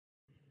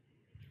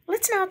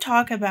Let's now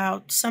talk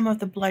about some of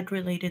the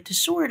blood-related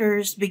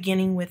disorders,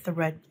 beginning with the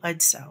red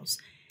blood cells.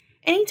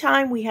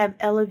 Anytime we have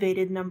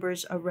elevated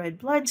numbers of red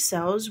blood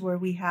cells where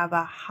we have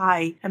a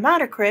high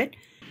hematocrit,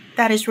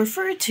 that is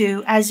referred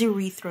to as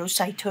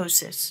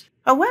erythrocytosis.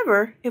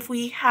 However, if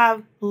we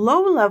have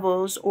low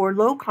levels or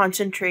low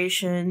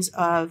concentrations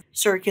of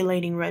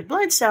circulating red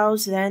blood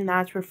cells, then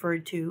that's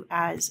referred to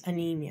as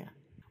anemia.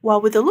 While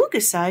with the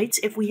leukocytes,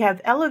 if we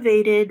have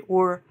elevated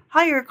or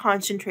higher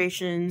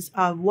concentrations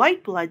of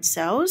white blood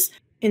cells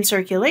in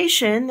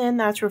circulation, then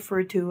that's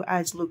referred to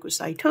as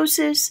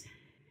leukocytosis.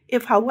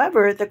 If,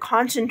 however, the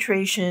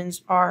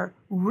concentrations are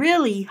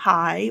really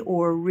high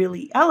or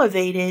really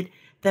elevated,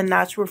 then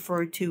that's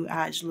referred to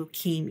as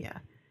leukemia.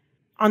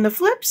 On the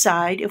flip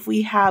side, if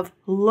we have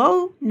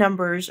low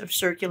numbers of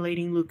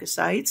circulating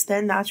leukocytes,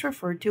 then that's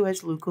referred to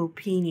as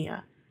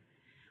leukopenia.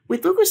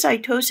 With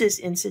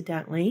leukocytosis,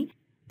 incidentally,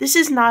 this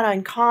is not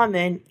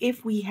uncommon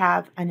if we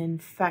have an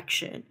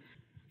infection,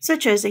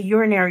 such as a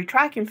urinary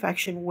tract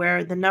infection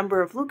where the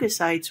number of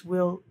leukocytes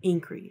will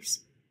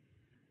increase.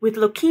 With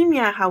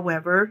leukemia,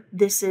 however,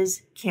 this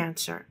is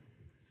cancer.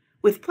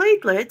 With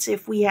platelets,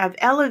 if we have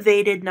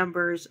elevated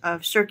numbers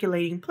of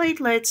circulating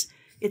platelets,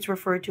 it's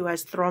referred to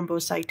as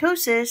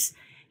thrombocytosis.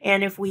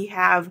 And if we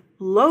have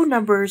low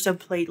numbers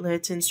of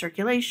platelets in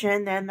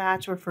circulation, then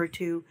that's referred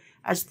to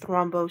as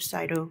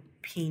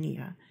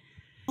thrombocytopenia.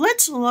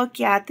 Let's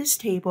look at this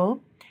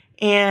table,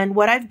 and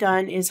what I've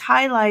done is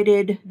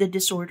highlighted the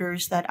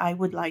disorders that I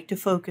would like to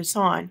focus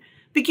on,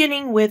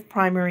 beginning with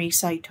primary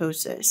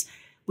cytosis,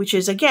 which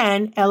is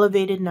again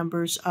elevated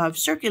numbers of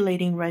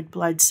circulating red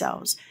blood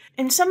cells.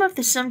 And some of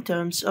the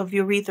symptoms of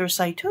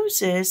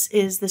erythrocytosis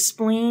is the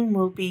spleen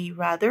will be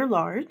rather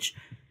large,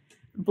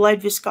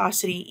 blood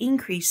viscosity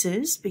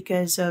increases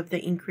because of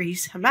the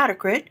increased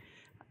hematocrit,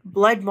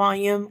 blood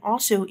volume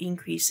also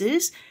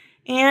increases,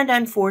 and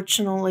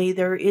unfortunately,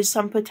 there is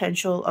some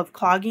potential of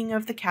clogging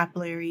of the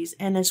capillaries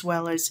and as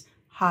well as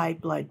high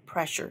blood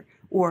pressure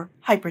or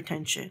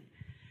hypertension.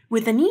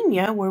 With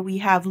anemia, where we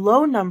have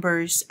low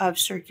numbers of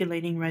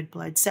circulating red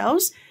blood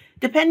cells,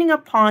 depending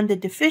upon the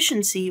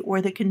deficiency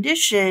or the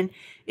condition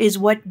is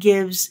what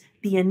gives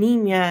the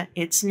anemia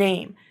its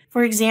name.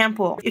 For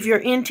example, if your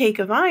intake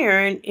of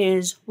iron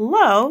is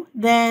low,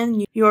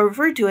 then you're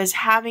referred to as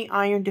having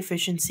iron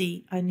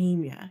deficiency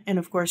anemia. And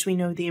of course, we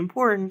know the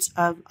importance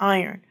of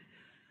iron.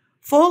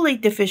 Folate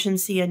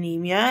deficiency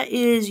anemia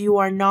is you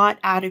are not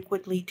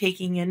adequately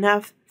taking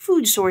enough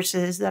food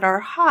sources that are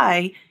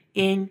high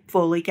in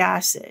folic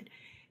acid.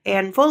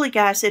 And folic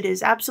acid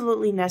is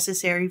absolutely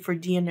necessary for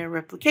DNA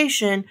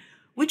replication,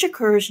 which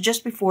occurs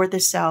just before the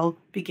cell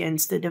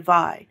begins to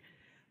divide.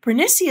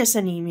 Pernicious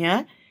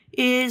anemia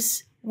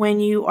is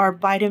when you are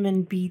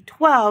vitamin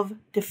B12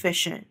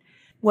 deficient.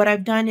 What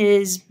I've done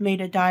is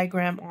made a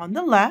diagram on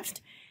the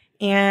left,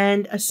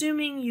 and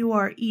assuming you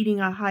are eating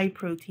a high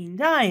protein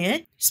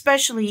diet,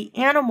 especially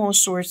animal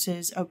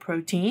sources of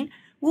protein,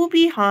 will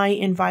be high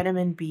in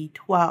vitamin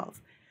B12.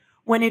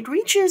 When it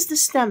reaches the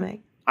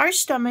stomach, our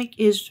stomach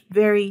is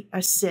very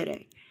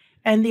acidic.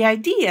 And the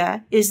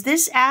idea is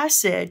this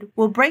acid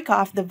will break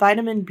off the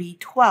vitamin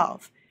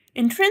B12.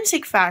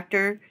 Intrinsic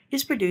factor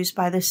is produced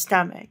by the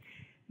stomach.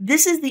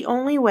 This is the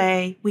only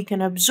way we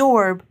can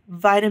absorb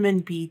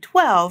vitamin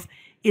B12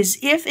 is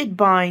if it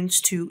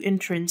binds to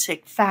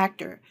intrinsic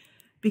factor,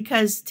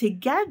 because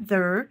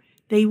together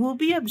they will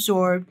be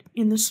absorbed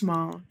in the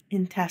small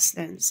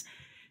intestines.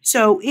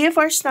 So if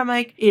our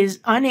stomach is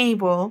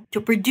unable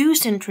to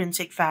produce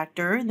intrinsic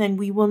factor, then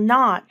we will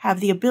not have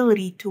the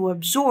ability to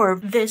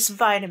absorb this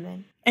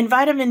vitamin. And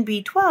vitamin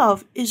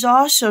B12 is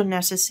also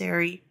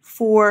necessary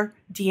for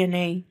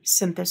DNA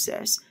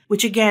synthesis,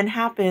 which again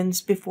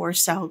happens before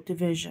cell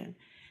division.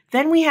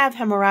 Then we have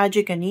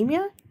hemorrhagic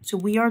anemia, so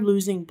we are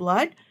losing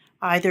blood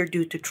either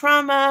due to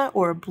trauma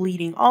or a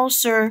bleeding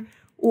ulcer,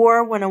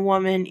 or when a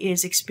woman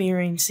is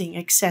experiencing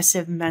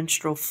excessive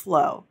menstrual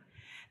flow.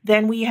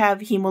 Then we have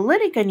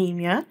hemolytic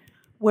anemia,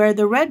 where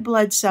the red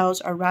blood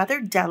cells are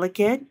rather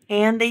delicate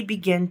and they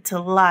begin to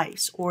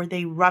lyse or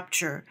they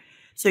rupture.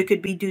 So it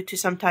could be due to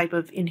some type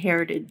of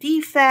inherited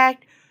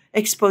defect,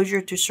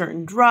 exposure to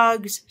certain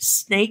drugs,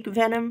 snake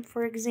venom,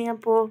 for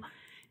example,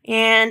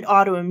 and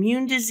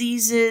autoimmune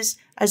diseases,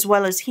 as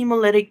well as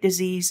hemolytic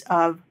disease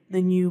of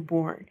the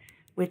newborn,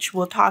 which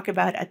we'll talk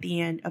about at the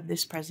end of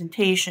this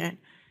presentation.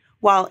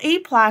 While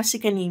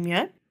aplastic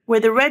anemia, where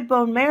the red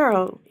bone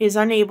marrow is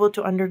unable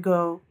to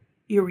undergo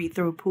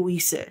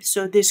erythropoiesis.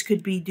 So this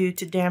could be due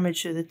to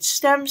damage to the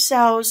stem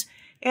cells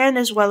and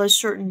as well as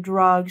certain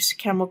drugs,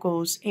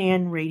 chemicals,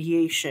 and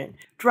radiation.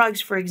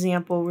 Drugs, for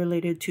example,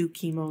 related to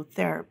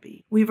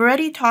chemotherapy. We've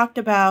already talked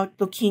about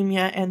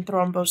leukemia and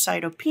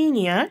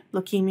thrombocytopenia.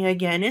 Leukemia,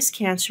 again, is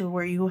cancer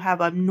where you have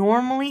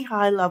abnormally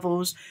high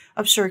levels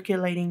of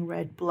circulating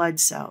red blood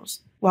cells.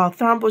 While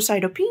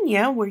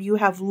thrombocytopenia, where you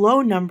have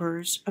low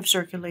numbers of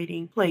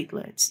circulating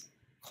platelets.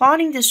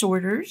 Clotting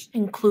disorders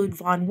include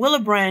von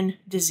Willebrand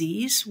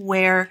disease,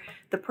 where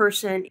the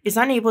person is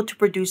unable to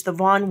produce the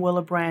von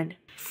Willebrand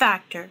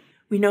factor,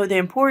 We know the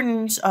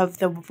importance of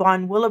the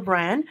von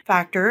Willebrand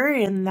factor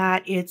in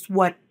that it's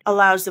what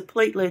allows the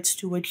platelets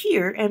to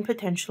adhere and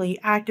potentially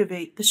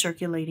activate the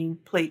circulating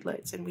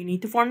platelets. And we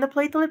need to form the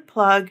platelet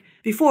plug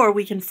before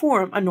we can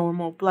form a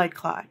normal blood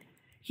clot.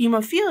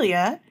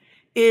 Hemophilia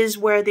is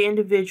where the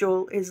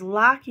individual is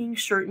lacking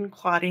certain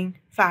clotting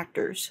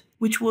factors,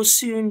 which we'll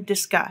soon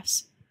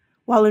discuss.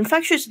 While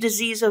infectious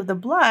disease of the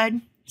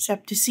blood,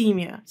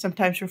 septicemia,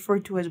 sometimes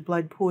referred to as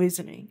blood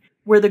poisoning,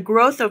 where the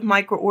growth of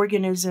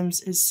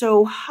microorganisms is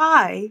so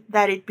high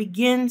that it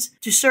begins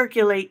to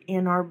circulate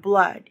in our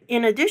blood.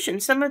 In addition,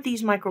 some of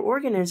these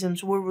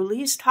microorganisms will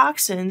release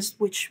toxins,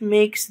 which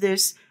makes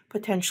this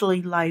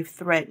potentially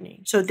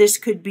life-threatening. So this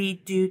could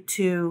be due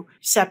to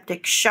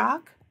septic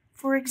shock,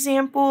 for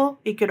example.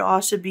 It could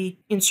also be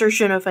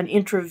insertion of an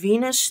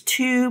intravenous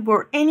tube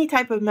or any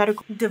type of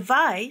medical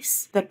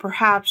device that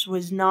perhaps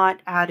was not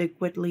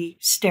adequately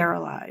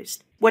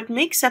sterilized. What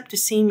makes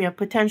septicemia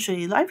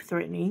potentially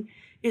life-threatening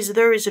is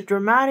there is a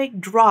dramatic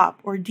drop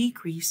or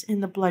decrease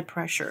in the blood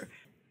pressure.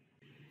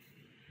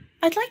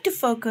 I'd like to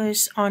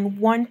focus on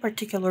one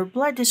particular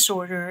blood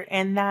disorder,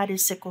 and that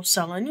is sickle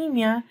cell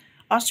anemia,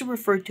 also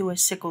referred to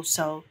as sickle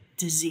cell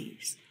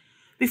disease.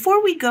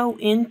 Before we go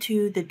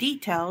into the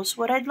details,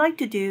 what I'd like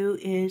to do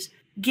is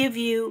give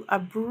you a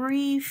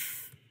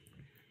brief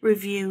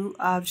review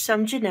of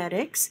some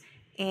genetics,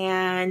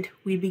 and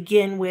we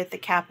begin with the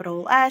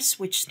capital S,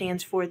 which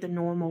stands for the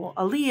normal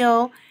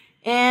allele,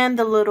 and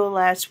the little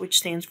s, which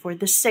stands for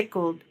the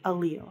sickled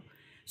allele.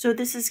 So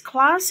this is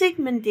classic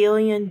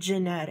Mendelian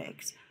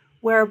genetics,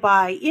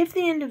 whereby if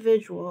the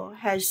individual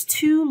has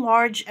two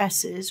large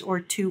S's or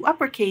two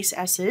uppercase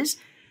S's,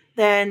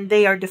 then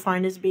they are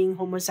defined as being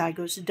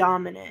homozygous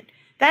dominant.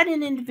 That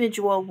an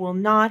individual will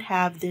not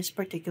have this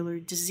particular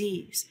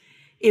disease.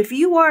 If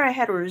you are a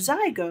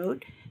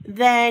heterozygote,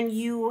 then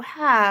you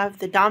have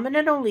the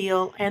dominant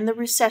allele and the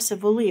recessive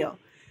allele,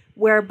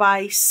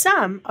 whereby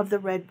some of the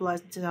red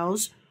blood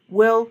cells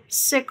will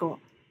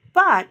sickle,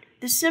 but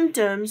the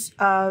symptoms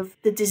of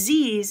the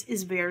disease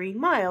is very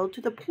mild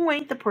to the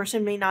point the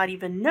person may not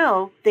even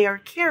know they are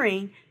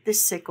carrying the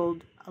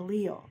sickled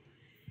allele.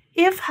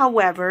 If,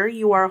 however,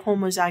 you are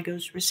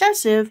homozygous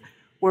recessive,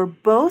 where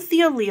both the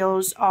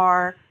alleles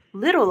are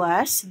little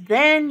s,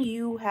 then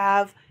you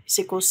have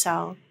sickle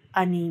cell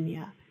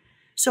anemia.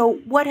 So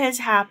what has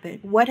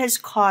happened? What has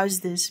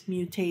caused this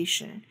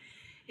mutation?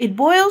 It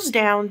boils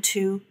down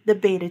to the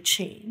beta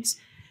chains.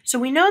 So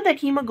we know that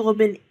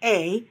hemoglobin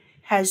A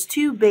has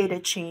two beta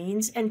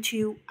chains and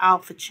two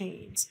alpha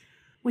chains.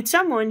 With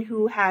someone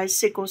who has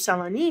sickle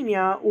cell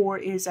anemia or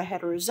is a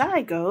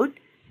heterozygote,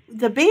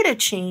 the beta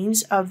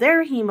chains of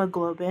their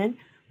hemoglobin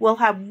will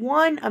have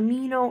one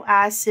amino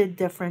acid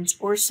difference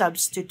or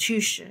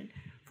substitution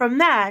from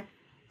that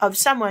of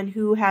someone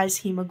who has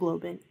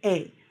hemoglobin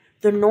A,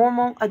 the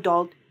normal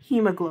adult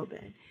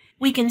hemoglobin.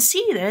 We can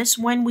see this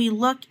when we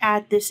look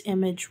at this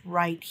image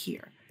right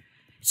here.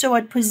 So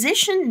at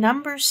position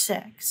number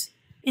 6,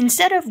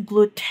 instead of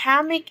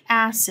glutamic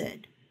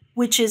acid,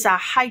 which is a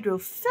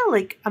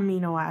hydrophilic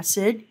amino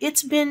acid,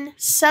 it's been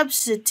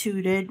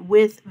substituted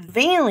with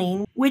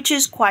valine, which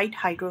is quite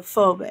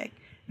hydrophobic.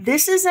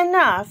 This is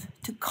enough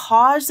to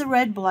cause the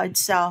red blood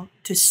cell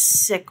to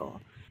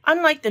sickle.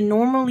 Unlike the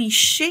normally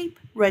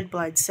shaped red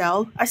blood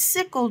cell, a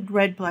sickled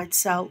red blood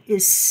cell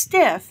is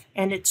stiff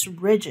and it's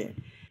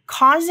rigid,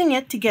 causing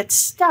it to get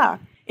stuck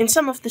in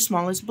some of the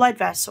smallest blood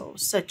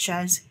vessels, such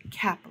as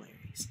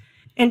capillaries.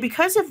 And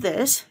because of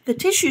this, the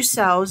tissue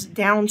cells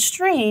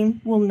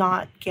downstream will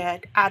not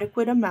get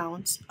adequate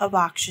amounts of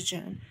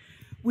oxygen,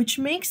 which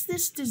makes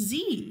this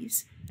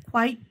disease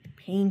quite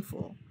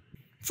painful.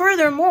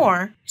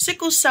 Furthermore,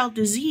 sickle cell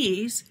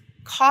disease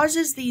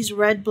causes these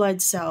red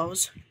blood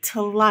cells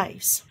to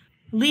lyse,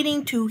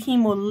 leading to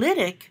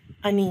hemolytic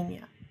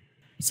anemia.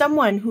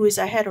 Someone who is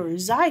a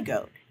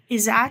heterozygote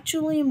is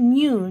actually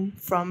immune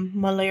from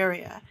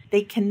malaria.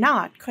 They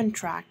cannot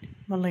contract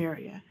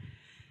malaria.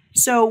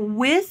 So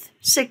with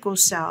sickle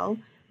cell,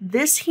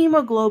 this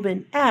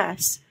hemoglobin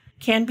S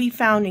can be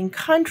found in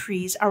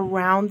countries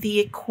around the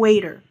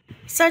equator,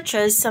 such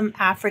as some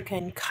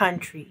African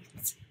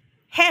countries.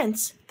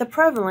 Hence, the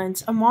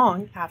prevalence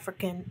among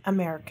African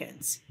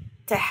Americans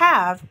to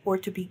have or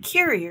to be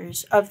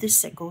carriers of the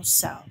sickle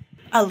cell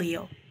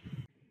allele.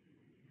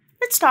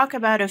 Let's talk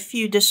about a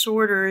few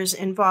disorders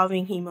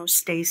involving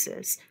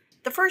hemostasis.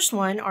 The first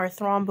one are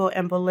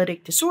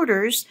thromboembolic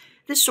disorders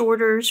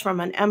from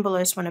an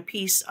embolus when a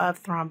piece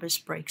of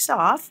thrombus breaks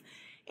off,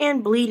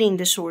 and bleeding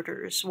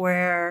disorders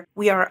where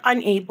we are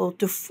unable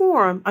to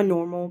form a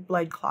normal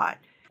blood clot.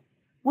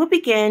 We'll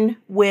begin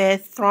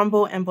with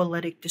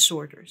thromboembolic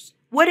disorders.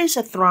 What is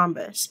a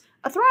thrombus?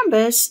 A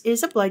thrombus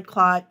is a blood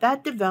clot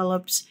that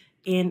develops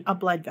in a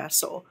blood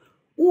vessel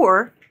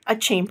or a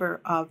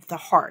chamber of the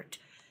heart.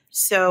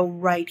 So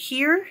right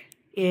here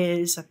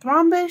is a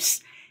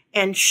thrombus,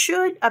 and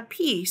should a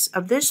piece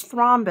of this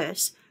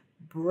thrombus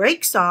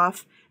breaks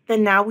off,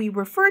 then now we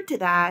refer to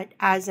that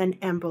as an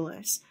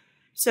embolus.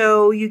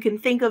 So you can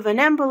think of an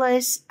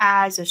embolus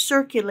as a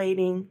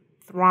circulating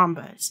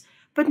thrombus.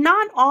 But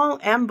not all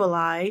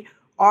emboli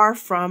are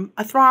from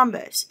a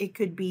thrombus. It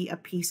could be a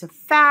piece of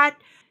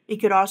fat. It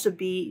could also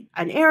be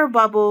an air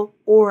bubble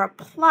or a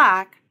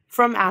plaque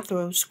from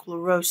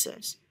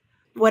atherosclerosis.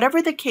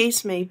 Whatever the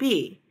case may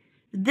be,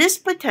 this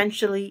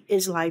potentially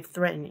is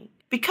life-threatening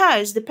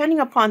because depending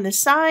upon the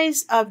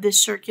size of the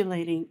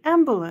circulating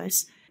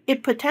embolus,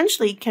 it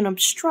potentially can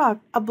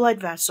obstruct a blood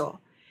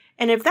vessel.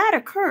 And if that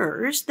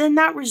occurs, then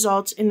that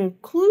results in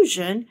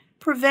occlusion,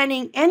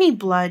 preventing any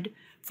blood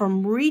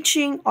from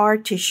reaching our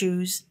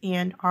tissues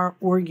and our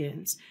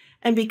organs.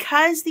 And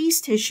because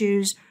these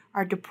tissues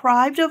are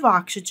deprived of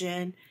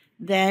oxygen,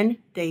 then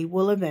they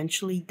will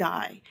eventually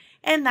die.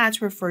 And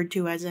that's referred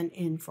to as an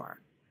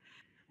infarct.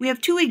 We have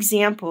two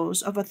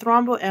examples of a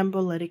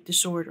thromboembolic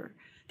disorder.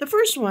 The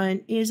first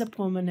one is a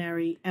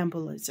pulmonary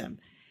embolism.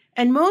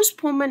 And most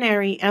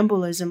pulmonary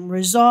embolism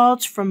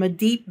results from a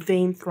deep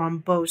vein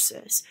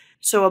thrombosis.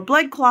 So a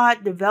blood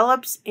clot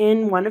develops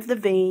in one of the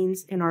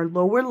veins in our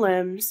lower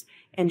limbs,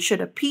 and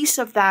should a piece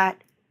of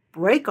that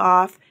break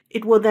off,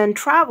 it will then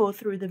travel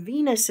through the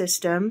venous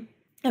system,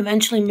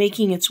 eventually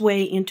making its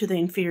way into the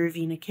inferior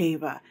vena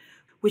cava,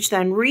 which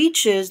then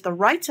reaches the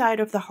right side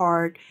of the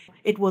heart.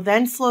 It will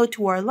then flow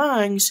to our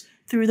lungs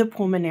through the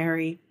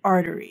pulmonary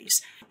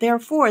arteries.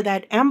 Therefore,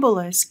 that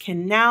embolus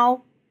can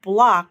now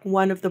block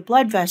one of the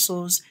blood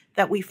vessels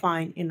that we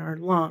find in our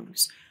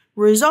lungs,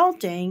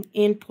 resulting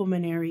in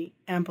pulmonary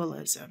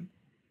embolism.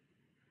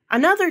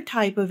 Another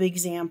type of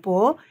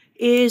example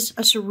is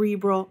a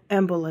cerebral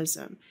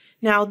embolism.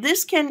 Now,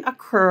 this can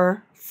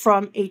occur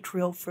from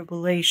atrial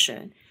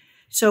fibrillation.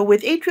 So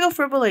with atrial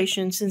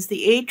fibrillation, since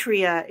the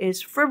atria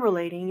is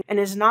fibrillating and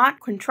is not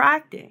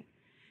contracting,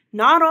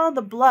 not all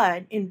the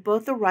blood in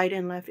both the right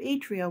and left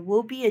atria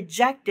will be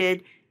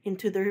ejected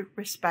into their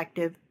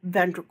respective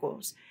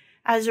ventricles.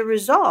 As a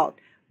result,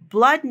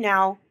 blood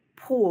now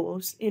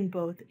pools in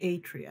both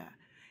atria.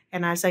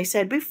 And as I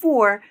said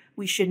before,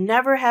 we should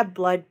never have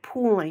blood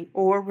pooling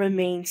or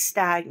remain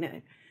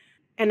stagnant.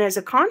 And as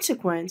a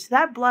consequence,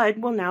 that blood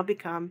will now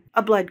become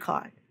a blood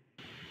clot.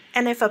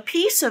 And if a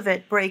piece of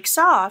it breaks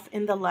off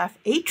in the left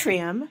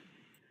atrium,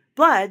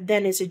 blood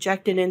then is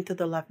ejected into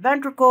the left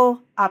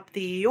ventricle, up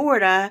the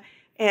aorta,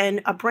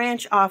 and a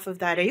branch off of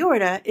that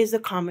aorta is the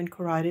common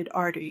carotid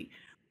artery,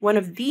 one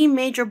of the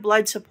major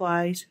blood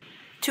supplies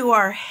to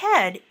our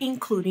head,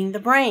 including the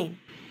brain.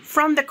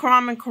 From the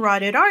common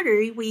carotid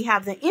artery, we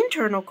have the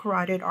internal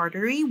carotid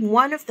artery,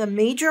 one of the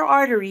major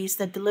arteries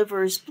that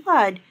delivers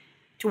blood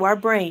to our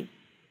brain.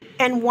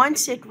 And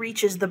once it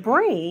reaches the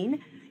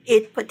brain,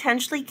 it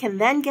potentially can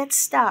then get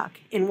stuck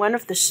in one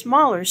of the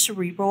smaller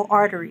cerebral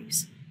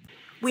arteries.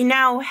 We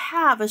now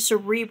have a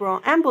cerebral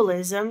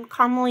embolism,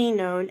 commonly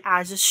known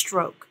as a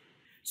stroke.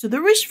 So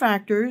the risk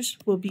factors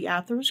will be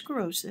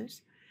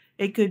atherosclerosis.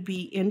 It could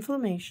be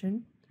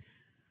inflammation,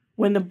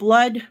 when the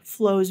blood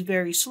flows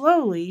very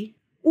slowly,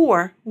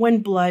 or when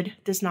blood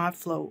does not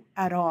flow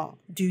at all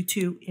due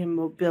to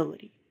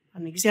immobility.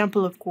 An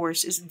example, of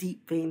course, is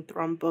deep vein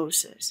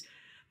thrombosis.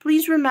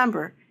 Please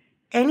remember,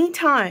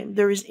 anytime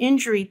there is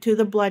injury to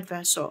the blood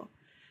vessel,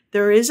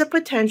 there is a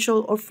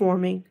potential of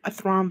forming a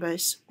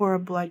thrombus or a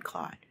blood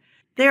clot.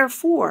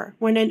 Therefore,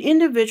 when an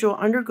individual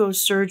undergoes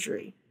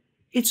surgery,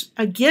 it's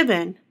a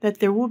given that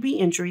there will be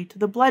injury to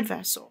the blood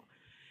vessel.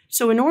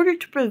 So in order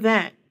to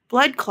prevent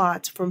blood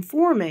clots from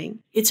forming,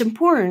 it's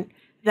important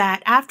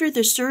that after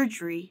the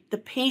surgery, the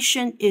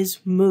patient is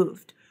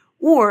moved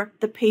or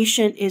the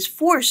patient is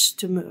forced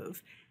to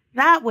move.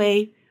 That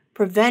way,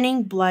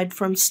 preventing blood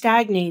from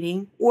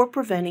stagnating or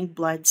preventing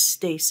blood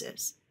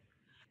stasis.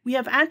 We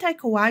have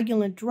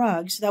anticoagulant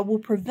drugs that will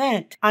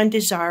prevent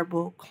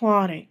undesirable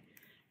clotting.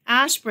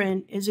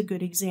 Aspirin is a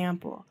good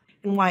example.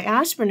 And why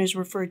aspirin is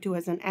referred to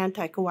as an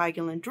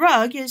anticoagulant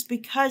drug is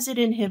because it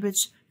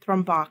inhibits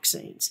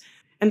thromboxanes.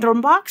 And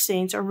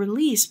thromboxanes are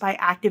released by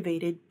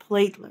activated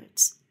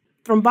platelets.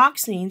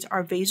 Thromboxanes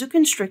are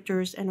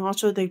vasoconstrictors and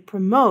also they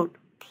promote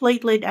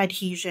platelet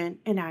adhesion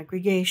and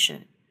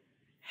aggregation.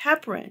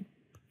 Heparin,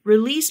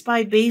 released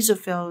by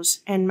basophils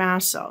and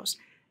mast cells,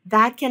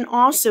 that can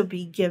also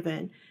be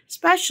given,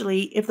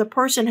 especially if the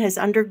person has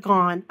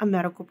undergone a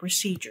medical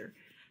procedure,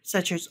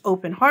 such as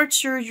open heart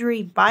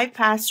surgery,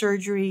 bypass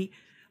surgery,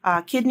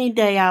 kidney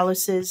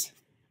dialysis,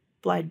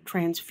 blood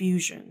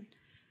transfusion.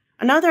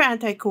 Another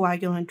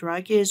anticoagulant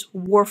drug is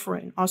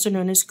warfarin, also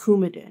known as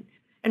Coumadin.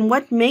 And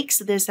what makes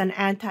this an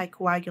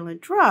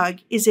anticoagulant drug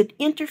is it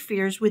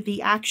interferes with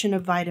the action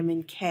of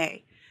vitamin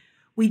K.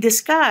 We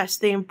discussed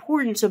the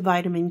importance of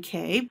vitamin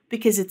K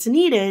because it's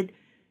needed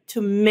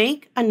to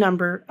make a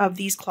number of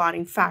these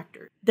clotting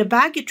factors.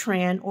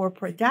 Dabigatran or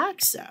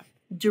Pradaxa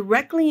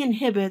directly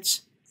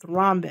inhibits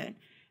thrombin.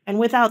 And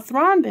without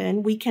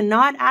thrombin, we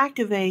cannot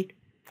activate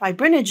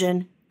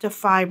fibrinogen to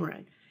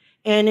fibrin.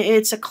 And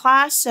it's a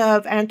class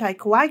of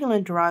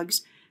anticoagulant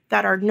drugs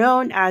that are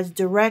known as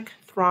direct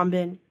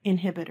thrombin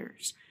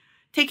inhibitors.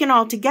 Taken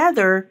all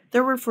together,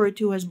 they're referred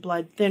to as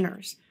blood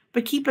thinners.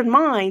 But keep in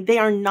mind, they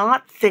are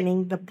not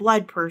thinning the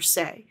blood per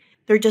se.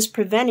 They're just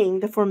preventing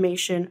the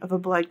formation of a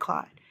blood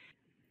clot.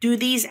 Do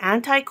these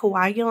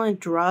anticoagulant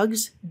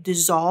drugs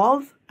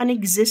dissolve an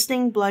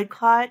existing blood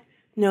clot?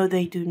 No,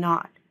 they do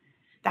not.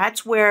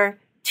 That's where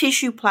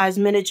tissue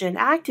plasminogen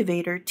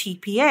activator,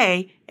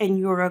 TPA,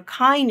 and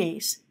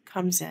urokinase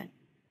comes in.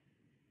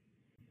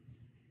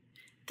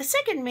 The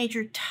second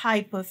major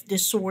type of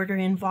disorder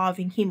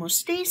involving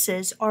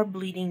hemostasis are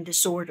bleeding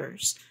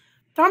disorders.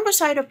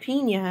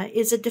 Thrombocytopenia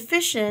is a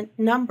deficient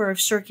number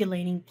of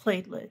circulating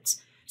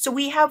platelets. So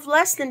we have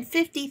less than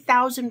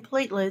 50,000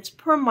 platelets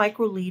per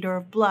microliter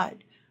of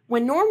blood,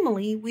 when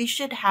normally we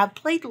should have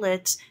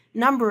platelets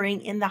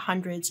numbering in the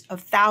hundreds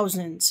of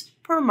thousands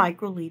per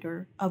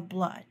microliter of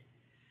blood.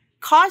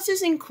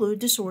 Causes include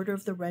disorder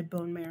of the red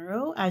bone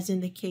marrow, as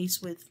in the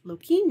case with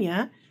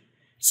leukemia,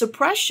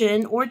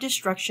 suppression or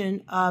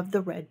destruction of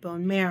the red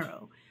bone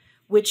marrow,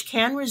 which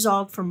can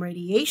result from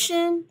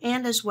radiation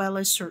and as well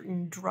as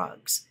certain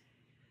drugs.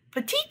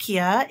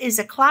 Petechia is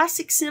a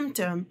classic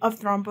symptom of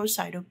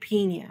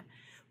thrombocytopenia,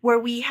 where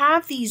we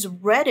have these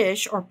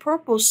reddish or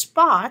purple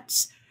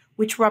spots,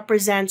 which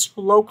represents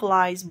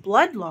localized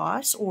blood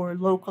loss or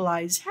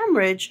localized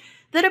hemorrhage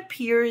that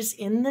appears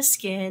in the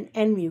skin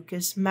and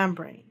mucous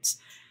membranes.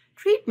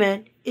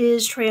 Treatment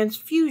is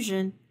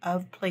transfusion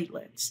of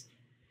platelets.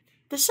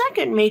 The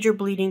second major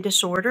bleeding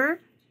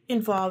disorder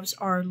involves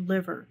our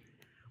liver.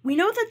 We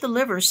know that the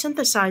liver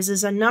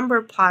synthesizes a number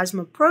of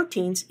plasma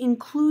proteins,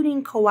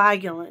 including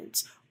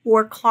coagulants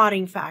or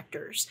clotting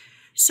factors.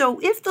 So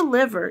if the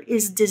liver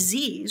is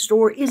diseased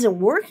or isn't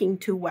working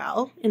too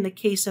well, in the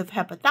case of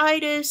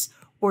hepatitis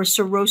or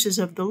cirrhosis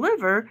of the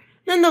liver,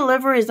 then the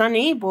liver is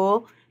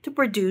unable to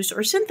produce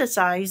or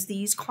synthesize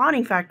these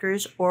clotting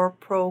factors or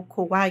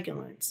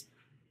procoagulants.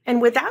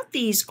 And without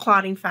these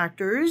clotting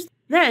factors,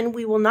 then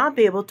we will not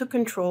be able to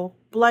control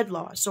blood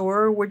loss,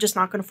 or we're just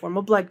not going to form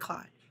a blood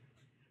clot.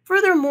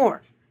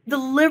 Furthermore, the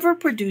liver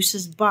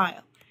produces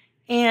bile,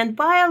 and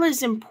bile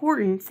is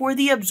important for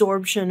the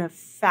absorption of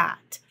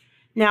fat.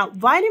 Now,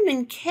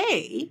 vitamin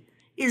K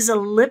is a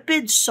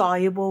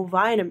lipid-soluble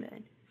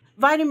vitamin.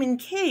 Vitamin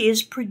K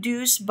is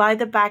produced by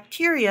the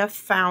bacteria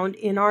found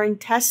in our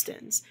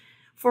intestines.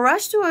 For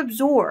us to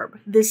absorb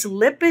this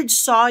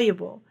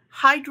lipid-soluble,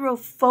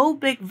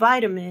 hydrophobic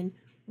vitamin,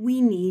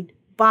 we need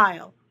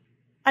bile.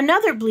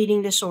 Another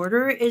bleeding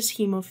disorder is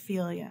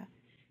hemophilia.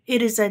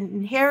 It is an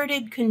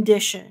inherited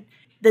condition.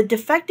 The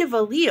defective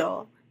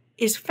allele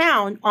is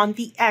found on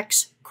the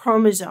X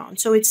chromosome,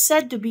 so it's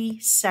said to be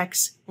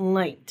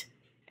sex-linked.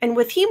 And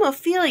with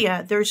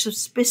hemophilia, there's a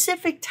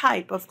specific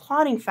type of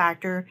clotting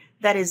factor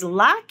that is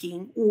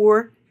lacking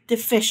or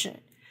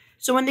deficient.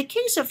 So in the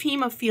case of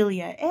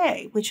hemophilia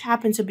A, which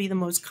happens to be the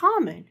most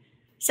common,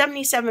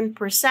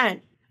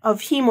 77%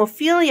 of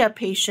hemophilia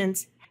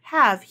patients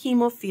have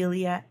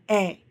hemophilia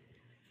A.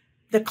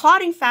 The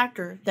clotting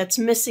factor that's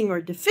missing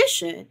or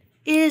deficient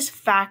is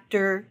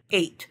factor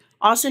VIII,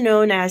 also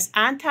known as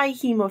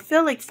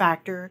anti-hemophilic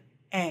factor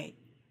A.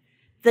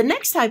 The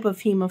next type of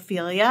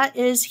hemophilia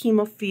is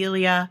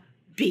hemophilia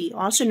B,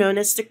 also known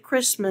as the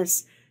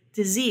Christmas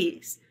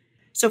disease.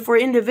 So for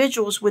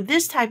individuals with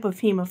this type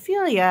of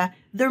hemophilia,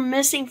 they're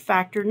missing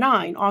factor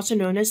IX, also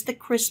known as the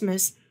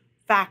Christmas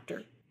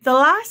factor. The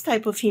last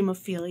type of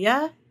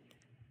hemophilia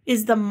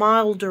is the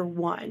milder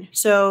one.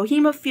 So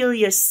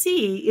hemophilia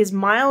C is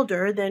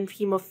milder than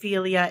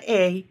hemophilia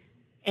A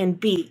and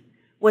B.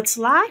 What's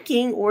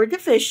lacking or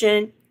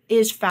deficient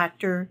is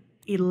factor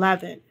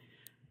XI,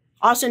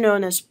 also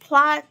known as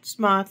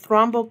plasma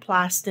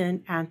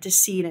thromboplastin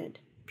antecedent,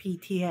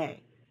 PTA.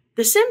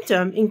 The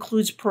symptom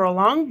includes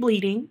prolonged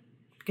bleeding,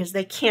 because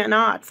they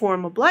cannot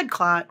form a blood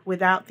clot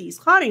without these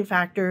clotting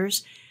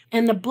factors,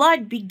 and the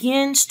blood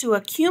begins to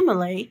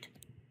accumulate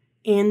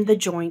in the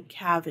joint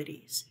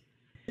cavities.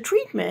 The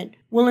treatment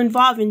will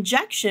involve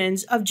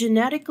injections of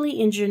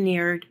genetically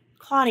engineered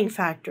clotting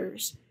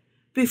factors.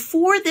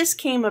 Before this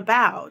came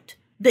about,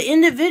 the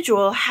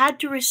individual had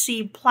to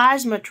receive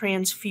plasma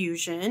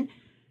transfusion,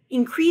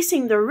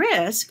 increasing the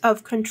risk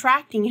of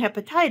contracting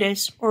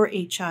hepatitis or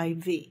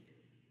HIV.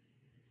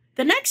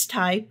 The next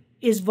type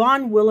is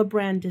von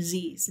Willebrand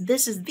disease.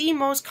 This is the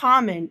most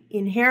common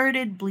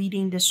inherited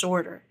bleeding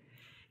disorder.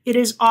 It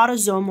is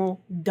autosomal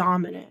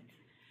dominant.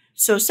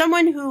 So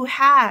someone who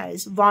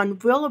has von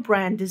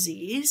Willebrand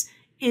disease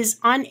is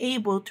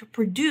unable to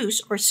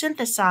produce or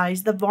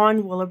synthesize the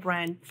von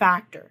Willebrand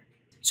factor.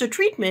 So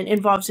treatment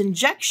involves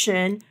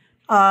injection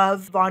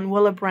of von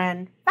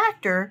Willebrand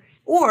factor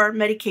or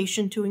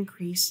medication to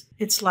increase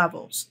its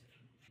levels.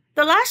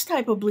 The last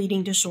type of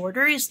bleeding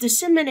disorder is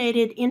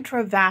disseminated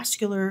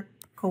intravascular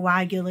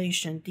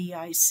coagulation,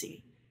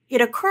 DIC.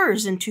 It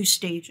occurs in two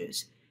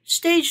stages.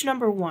 Stage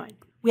number 1,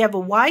 we have a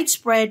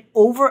widespread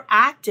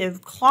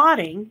overactive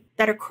clotting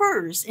that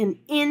occurs in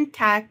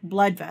intact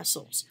blood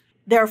vessels.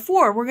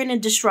 Therefore, we're going to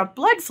disrupt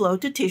blood flow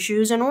to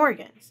tissues and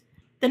organs.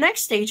 The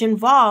next stage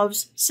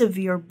involves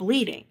severe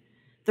bleeding.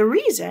 The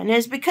reason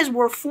is because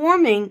we're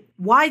forming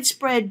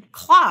widespread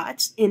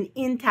clots in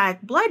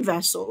intact blood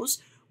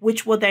vessels,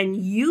 which will then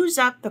use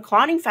up the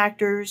clotting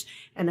factors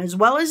and as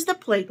well as the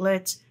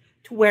platelets,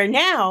 to where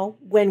now,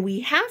 when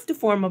we have to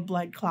form a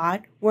blood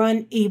clot, we're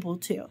unable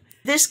to.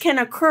 This can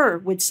occur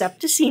with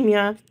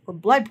septicemia or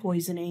blood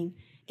poisoning,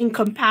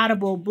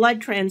 Incompatible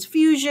blood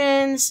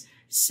transfusions,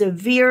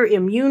 severe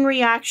immune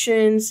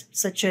reactions,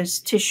 such as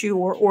tissue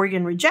or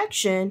organ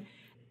rejection,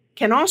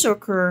 can also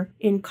occur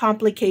in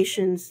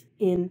complications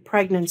in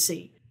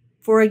pregnancy.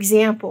 For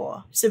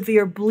example,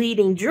 severe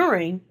bleeding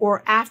during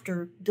or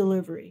after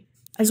delivery,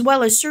 as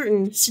well as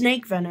certain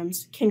snake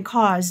venoms can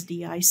cause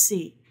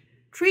DIC.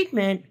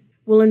 Treatment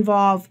will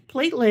involve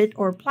platelet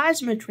or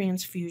plasma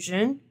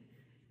transfusion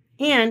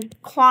and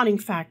clotting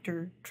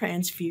factor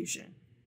transfusion.